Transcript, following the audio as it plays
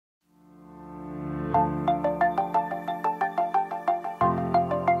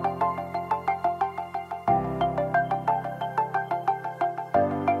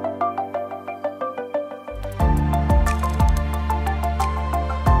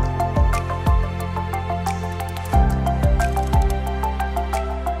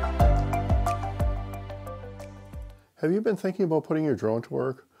Have you been thinking about putting your drone to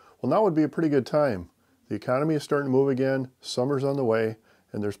work? Well, now would be a pretty good time. The economy is starting to move again, summer's on the way,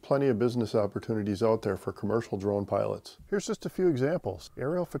 and there's plenty of business opportunities out there for commercial drone pilots. Here's just a few examples.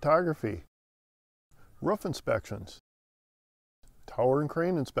 Aerial photography, roof inspections, tower and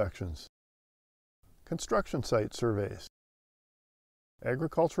crane inspections, construction site surveys,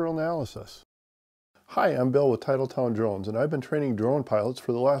 agricultural analysis. Hi, I'm Bill with Titletown Drones, and I've been training drone pilots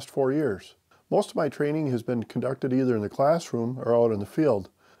for the last 4 years. Most of my training has been conducted either in the classroom or out in the field,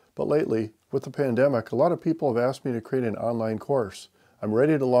 but lately, with the pandemic, a lot of people have asked me to create an online course. I'm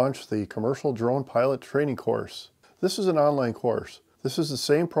ready to launch the Commercial Drone Pilot Training Course. This is an online course. This is the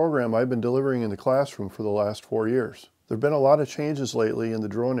same program I've been delivering in the classroom for the last 4 years. There have been a lot of changes lately in the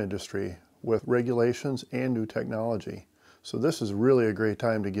drone industry with regulations and new technology, so this is really a great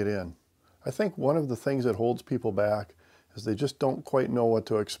time to get in. I think one of the things that holds people back is they just don't quite know what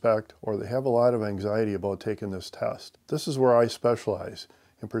to expect, or they have a lot of anxiety about taking this test. This is where I specialize,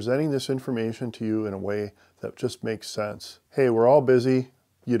 in presenting this information to you in a way that just makes sense. Hey, we're all busy.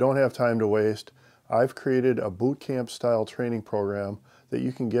 You don't have time to waste. I've created a boot camp style training program that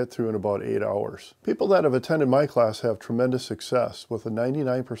you can get through in about 8 hours. People that have attended my class have tremendous success with a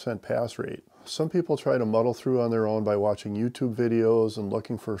 99% pass rate. Some people try to muddle through on their own by watching YouTube videos and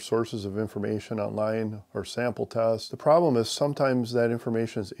looking for sources of information online or sample tests. The problem is sometimes that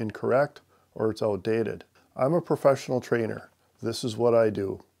information is incorrect or it's outdated. I'm a professional trainer. This is what I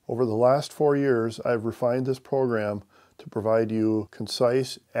do. Over the last 4 years, I've refined this program to provide you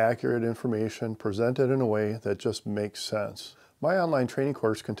concise, accurate information presented in a way that just makes sense. My online training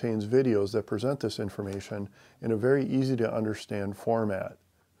course contains videos that present this information in a very easy to understand format.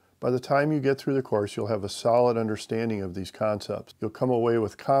 By the time you get through the course, you'll have a solid understanding of these concepts. You'll come away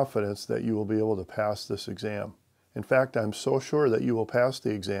with confidence that you will be able to pass this exam. In fact, I'm so sure that you will pass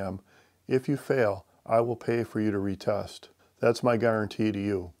the exam. If you fail, I will pay for you to retest. That's my guarantee to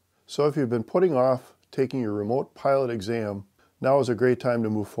you. So if you've been putting off taking your remote pilot exam, now is a great time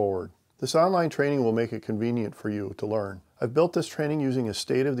to move forward. This online training will make it convenient for you to learn. I've built this training using a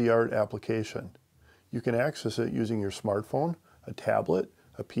state-of-the-art application. You can access it using your smartphone, a tablet,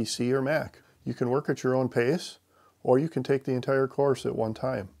 a PC, or Mac. You can work at your own pace, or you can take the entire course at one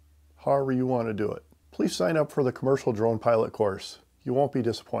time, however you want to do it. Please sign up for the Commercial Drone Pilot course. You won't be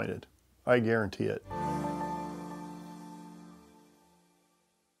disappointed. I guarantee it.